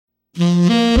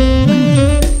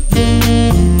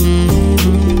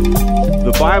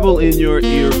Bible in Your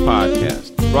Ear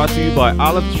podcast, brought to you by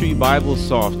Olive Tree Bible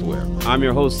Software. I'm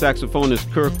your host,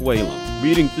 saxophonist Kirk Whalum,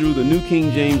 reading through the New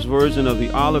King James Version of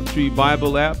the Olive Tree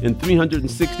Bible app in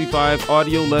 365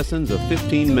 audio lessons of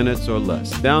 15 minutes or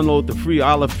less. Download the free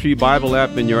Olive Tree Bible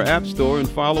app in your app store and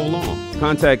follow along.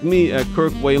 Contact me at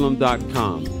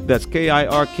kirkwhalum.com. That's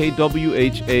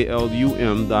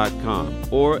KIRKWHALUM.com,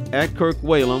 or at Kirk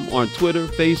Whalum on Twitter,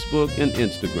 Facebook, and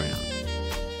Instagram.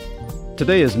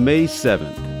 Today is May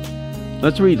 7th.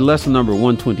 Let's read lesson number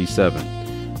 127.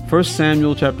 1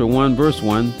 Samuel chapter 1, verse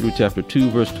 1 through chapter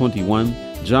 2, verse 21,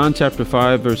 John chapter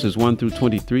 5, verses 1 through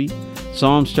 23,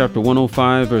 Psalms chapter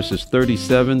 105, verses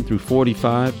 37 through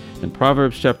 45, and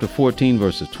Proverbs chapter 14,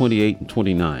 verses 28 and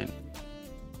 29.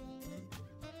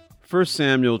 1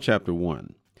 Samuel chapter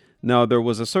 1. Now there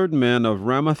was a certain man of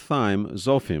Ramathaim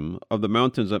Zophim of the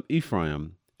mountains of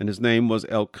Ephraim, and his name was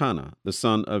Elkanah, the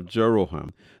son of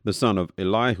Jeroham, the son of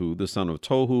Elihu, the son of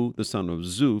Tohu, the son of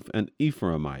Zuph, an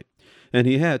Ephraimite. And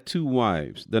he had two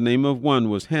wives. The name of one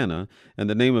was Hannah, and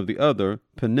the name of the other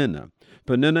Peninnah.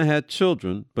 Peninnah had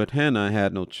children, but Hannah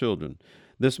had no children.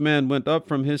 This man went up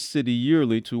from his city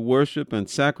yearly to worship and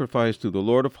sacrifice to the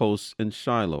Lord of hosts in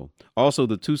Shiloh. Also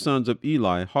the two sons of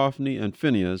Eli, Hophni and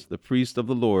Phinehas, the priests of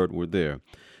the Lord, were there.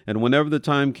 And whenever the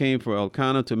time came for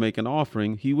Elkanah to make an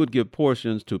offering, he would give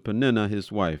portions to Peninnah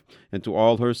his wife, and to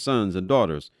all her sons and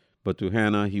daughters. But to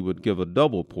Hannah he would give a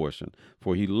double portion,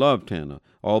 for he loved Hannah,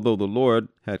 although the Lord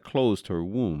had closed her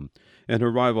womb. And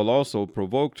her rival also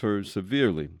provoked her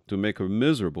severely, to make her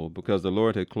miserable, because the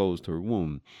Lord had closed her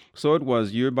womb. So it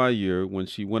was year by year, when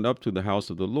she went up to the house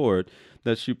of the Lord,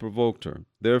 that she provoked her.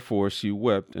 Therefore she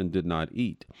wept and did not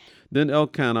eat. Then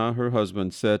Elkanah her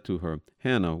husband said to her,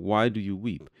 Hannah, why do you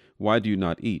weep? Why do you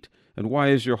not eat? And why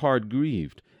is your heart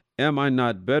grieved? Am I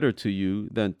not better to you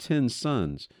than 10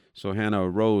 sons? So Hannah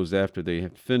arose after they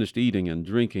had finished eating and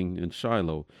drinking in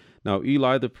Shiloh. Now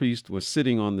Eli the priest was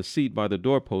sitting on the seat by the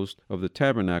doorpost of the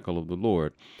tabernacle of the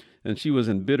Lord. And she was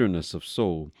in bitterness of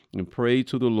soul, and prayed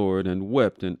to the Lord, and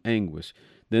wept in anguish.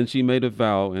 Then she made a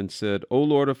vow, and said, O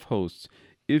Lord of hosts,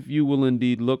 if you will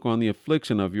indeed look on the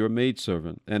affliction of your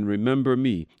maidservant, and remember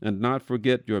me, and not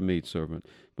forget your maidservant,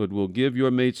 but will give your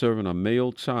maidservant a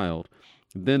male child,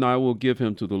 then I will give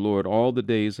him to the Lord all the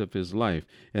days of his life,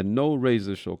 and no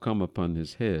razor shall come upon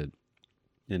his head.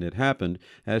 And it happened,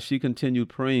 as she continued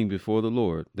praying before the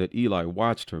Lord, that Eli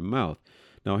watched her mouth.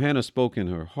 Now Hannah spoke in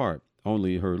her heart,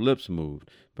 only her lips moved,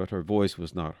 but her voice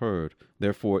was not heard.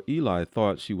 Therefore Eli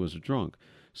thought she was drunk.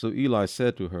 So Eli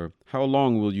said to her, How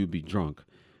long will you be drunk?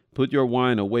 Put your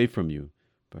wine away from you.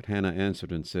 But Hannah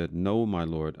answered and said, No, my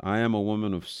lord, I am a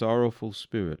woman of sorrowful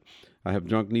spirit. I have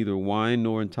drunk neither wine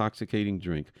nor intoxicating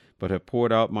drink, but have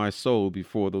poured out my soul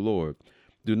before the Lord.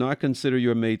 Do not consider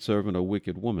your maidservant a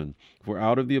wicked woman, for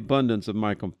out of the abundance of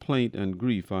my complaint and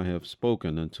grief I have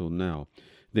spoken until now.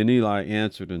 Then Eli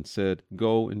answered and said,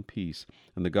 Go in peace,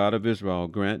 and the God of Israel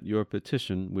grant your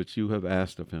petition which you have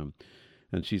asked of him.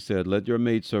 And she said, Let your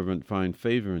maidservant find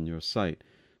favor in your sight.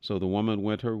 So the woman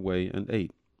went her way and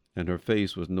ate, and her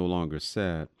face was no longer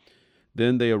sad.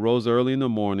 Then they arose early in the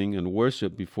morning and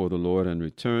worshipped before the Lord, and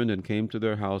returned and came to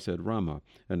their house at Ramah.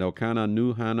 And Elkanah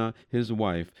knew Hannah his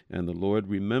wife, and the Lord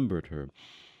remembered her.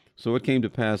 So it came to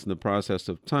pass in the process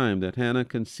of time that Hannah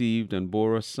conceived and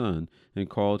bore a son, and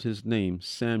called his name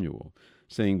Samuel,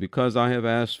 saying, Because I have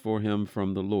asked for him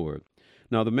from the Lord.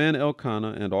 Now the man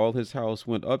Elkanah and all his house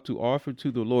went up to offer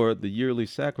to the Lord the yearly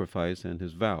sacrifice and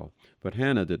his vow. But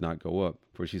Hannah did not go up,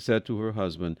 for she said to her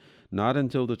husband, Not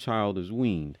until the child is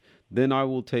weaned. Then I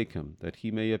will take him, that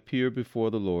he may appear before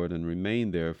the Lord and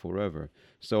remain there forever.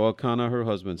 So Elkanah her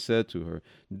husband said to her,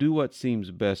 Do what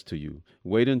seems best to you.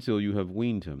 Wait until you have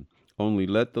weaned him. Only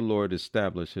let the Lord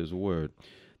establish his word.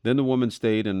 Then the woman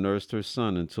stayed and nursed her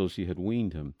son until she had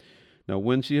weaned him. Now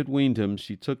when she had weaned him,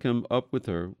 she took him up with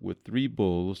her with 3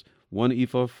 bulls, 1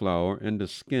 ephah of flour, and a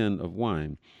skin of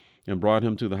wine, and brought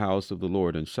him to the house of the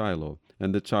Lord in Shiloh.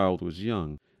 And the child was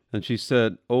young. And she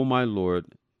said, O my Lord,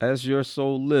 as your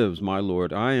soul lives, my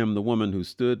Lord, I am the woman who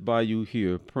stood by you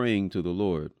here praying to the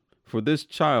Lord. For this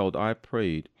child I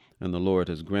prayed, and the Lord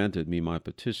has granted me my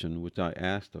petition, which I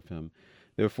asked of him.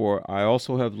 Therefore I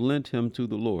also have lent him to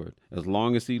the Lord. As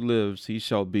long as he lives, he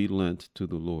shall be lent to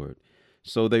the Lord.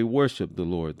 So they worshiped the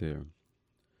Lord there.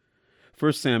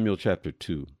 1 Samuel chapter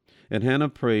 2. And Hannah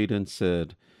prayed and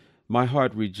said, My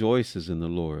heart rejoices in the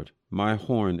Lord. My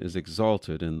horn is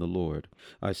exalted in the Lord.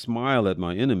 I smile at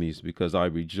my enemies because I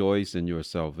rejoice in your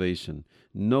salvation.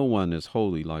 No one is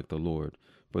holy like the Lord,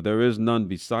 for there is none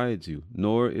besides you,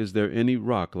 nor is there any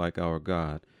rock like our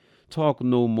God. Talk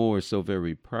no more so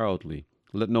very proudly.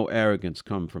 Let no arrogance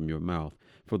come from your mouth.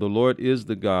 For the Lord is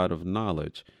the God of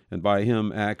knowledge, and by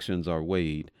him actions are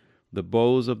weighed. The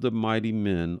bows of the mighty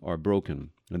men are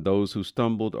broken, and those who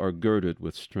stumbled are girded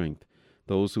with strength.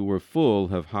 Those who were full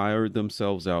have hired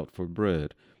themselves out for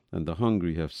bread, and the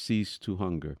hungry have ceased to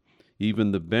hunger.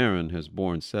 Even the barren has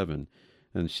borne 7,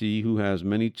 and she who has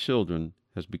many children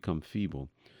has become feeble.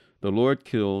 The Lord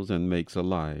kills and makes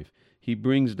alive. He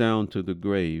brings down to the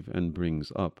grave and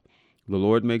brings up. The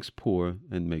Lord makes poor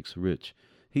and makes rich.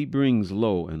 He brings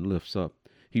low and lifts up.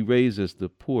 He raises the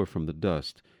poor from the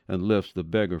dust and lifts the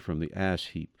beggar from the ash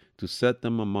heap, to set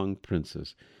them among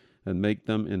princes and make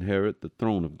them inherit the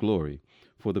throne of glory.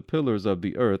 For the pillars of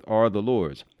the earth are the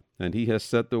Lord's, and he has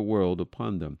set the world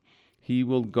upon them. He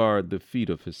will guard the feet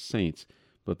of his saints,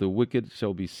 but the wicked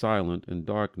shall be silent in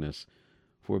darkness.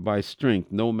 For by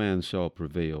strength no man shall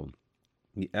prevail.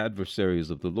 The adversaries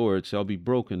of the Lord shall be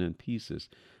broken in pieces.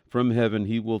 From heaven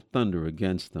he will thunder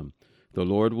against them. The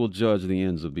Lord will judge the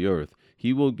ends of the earth.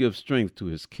 He will give strength to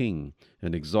his king,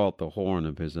 and exalt the horn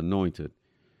of his anointed.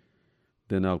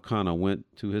 Then Elkanah went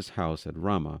to his house at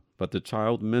Ramah, but the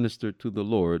child ministered to the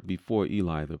Lord before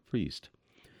Eli the priest.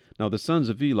 Now the sons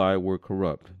of Eli were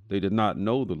corrupt. They did not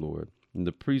know the Lord. And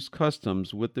the priest's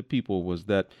customs with the people was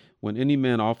that when any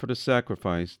man offered a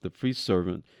sacrifice, the priest's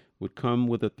servant would come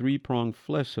with a 3-pronged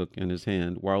flesh hook in his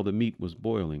hand while the meat was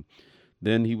boiling.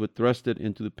 Then he would thrust it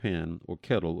into the pan, or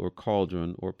kettle, or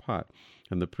cauldron, or pot,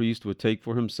 and the priest would take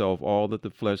for himself all that the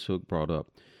flesh hook brought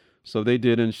up. So they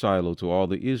did in Shiloh to all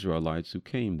the Israelites who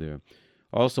came there.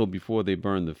 Also, before they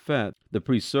burned the fat, the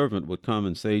priest's servant would come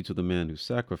and say to the man who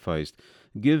sacrificed,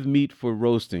 "Give meat for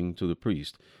roasting to the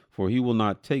priest, for he will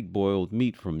not take boiled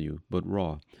meat from you, but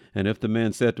raw." And if the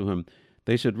man said to him,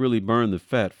 "They should really burn the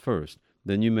fat first,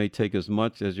 then you may take as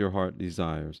much as your heart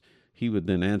desires," he would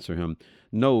then answer him,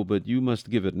 "No, but you must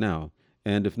give it now,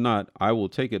 and if not, I will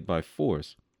take it by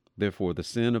force." Therefore the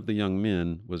sin of the young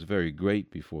men was very great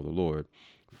before the Lord,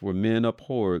 for men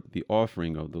abhorred the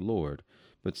offering of the Lord.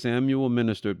 But Samuel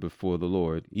ministered before the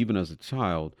Lord, even as a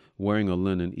child, wearing a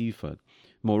linen ephod.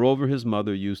 Moreover, his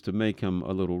mother used to make him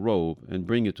a little robe, and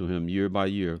bring it to him year by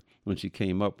year, when she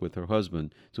came up with her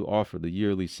husband to offer the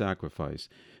yearly sacrifice.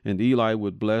 And Eli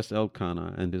would bless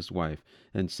Elkanah and his wife,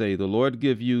 and say, "The Lord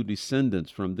give you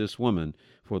descendants from this woman,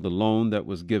 for the loan that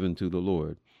was given to the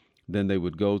Lord." Then they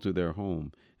would go to their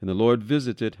home. And the Lord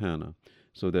visited Hannah,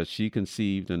 so that she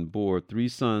conceived and bore 3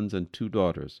 sons and 2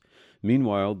 daughters.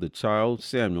 Meanwhile, the child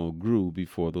Samuel grew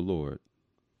before the Lord.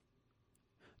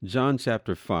 John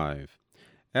chapter 5.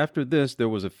 After this there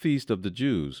was a feast of the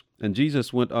Jews, and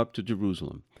Jesus went up to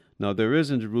Jerusalem. Now there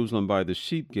is in Jerusalem by the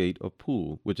sheep gate a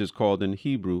pool, which is called in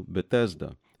Hebrew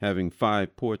Bethesda, having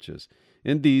 5 porches.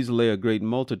 In these lay a great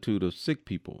multitude of sick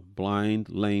people, blind,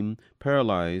 lame,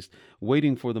 paralyzed,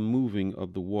 waiting for the moving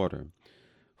of the water.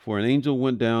 For an angel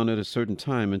went down at a certain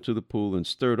time into the pool and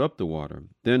stirred up the water.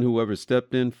 Then whoever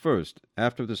stepped in first,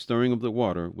 after the stirring of the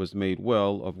water, was made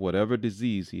well of whatever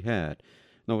disease he had.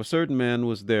 Now a certain man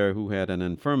was there who had an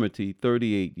infirmity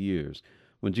 38 years.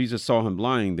 When Jesus saw him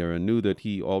lying there, and knew that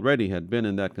he already had been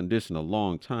in that condition a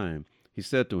long time, he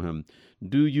said to him,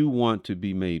 "Do you want to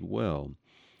be made well?"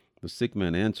 The sick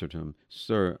man answered him,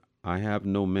 "Sir, I have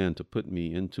no man to put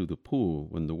me into the pool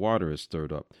when the water is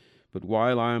stirred up. But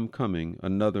while I am coming,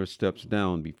 another steps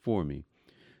down before me."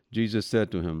 Jesus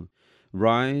said to him,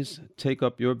 "Rise, take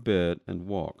up your bed, and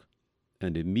walk."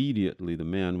 And immediately the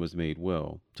man was made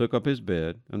well, took up his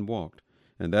bed, and walked.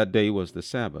 And that day was the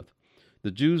Sabbath.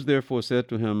 The Jews therefore said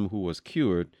to him who was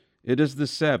cured, "It is the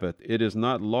Sabbath. It is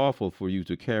not lawful for you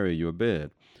to carry your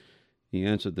bed." He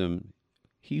answered them,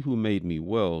 "He who made me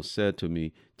well said to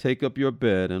me, 'Take up your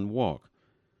bed and walk.'"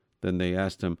 Then they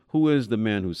asked him, "Who is the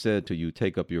man who said to you,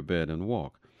 'Take up your bed and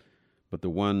walk'?" But the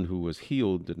one who was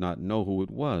healed did not know who it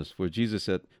was, for Jesus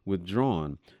had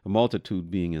withdrawn, a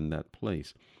multitude being in that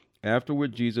place.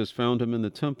 Afterward Jesus found him in the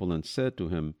temple and said to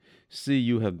him, "See,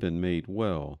 you have been made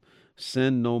well.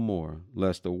 Sin no more,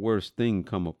 lest a worse thing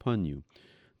come upon you."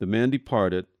 The man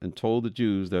departed and told the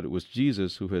Jews that it was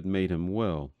Jesus who had made him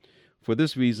well. For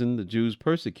this reason the Jews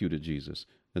persecuted Jesus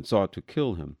and sought to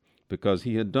kill him, because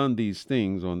he had done these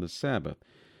things on the Sabbath.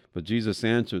 But Jesus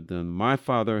answered them, "My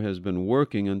Father has been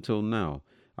working until now.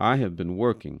 I have been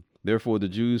working." Therefore the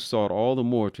Jews sought all the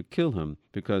more to kill him,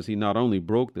 because he not only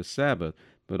broke the Sabbath,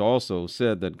 but also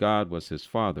said that God was his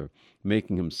Father,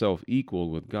 making himself equal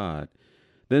with God.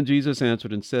 Then Jesus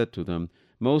answered and said to them,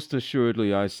 "Most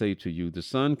assuredly I say to you, the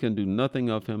Son can do nothing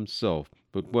of himself,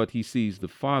 but what he sees the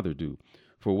Father do.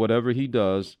 For whatever he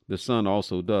does, the Son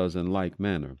also does in like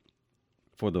manner.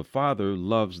 For the Father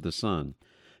loves the Son,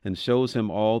 and shows him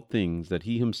all things that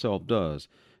he himself does,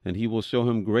 and he will show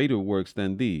him greater works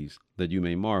than these, that you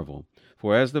may marvel.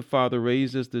 For as the Father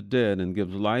raises the dead and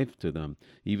gives life to them,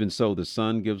 even so the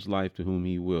Son gives life to whom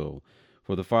he will.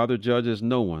 For the Father judges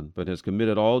no one, but has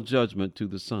committed all judgment to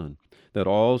the Son, that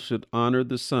all should honor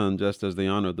the Son just as they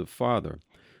honor the Father.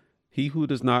 He who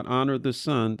does not honor the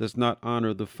Son does not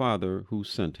honor the Father who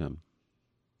sent him.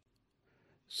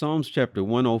 Psalms chapter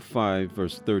 105,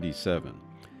 verse 37.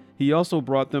 He also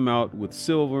brought them out with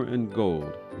silver and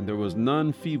gold, and there was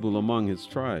none feeble among his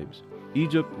tribes.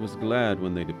 Egypt was glad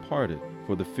when they departed,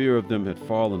 for the fear of them had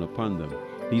fallen upon them.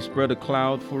 He spread a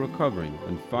cloud for a covering,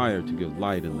 and fire to give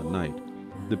light in the night.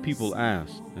 The people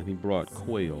asked, and he brought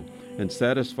quail, and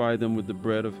satisfied them with the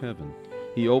bread of heaven.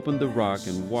 He opened the rock,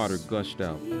 and water gushed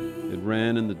out. It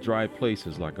ran in the dry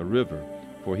places like a river,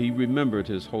 for he remembered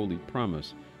his holy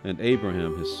promise, and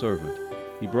Abraham his servant.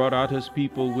 He brought out his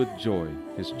people with joy,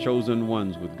 his chosen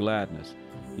ones with gladness.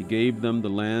 He gave them the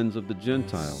lands of the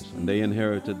Gentiles, and they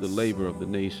inherited the labor of the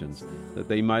nations, that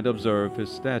they might observe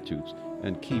his statutes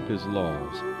and keep his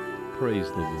laws. Praise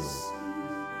the Lord.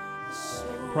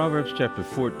 Proverbs chapter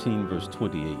 14, verse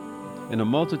 28. In a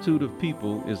multitude of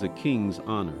people is a king's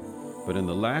honor, but in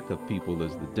the lack of people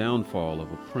is the downfall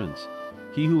of a prince.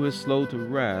 He who is slow to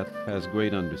wrath has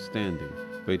great understanding,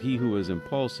 but he who is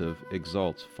impulsive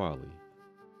exalts folly.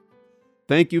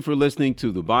 Thank you for listening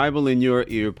to the Bible in Your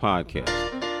Ear podcast.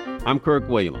 I'm Kirk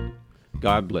Whalen.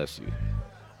 God bless you.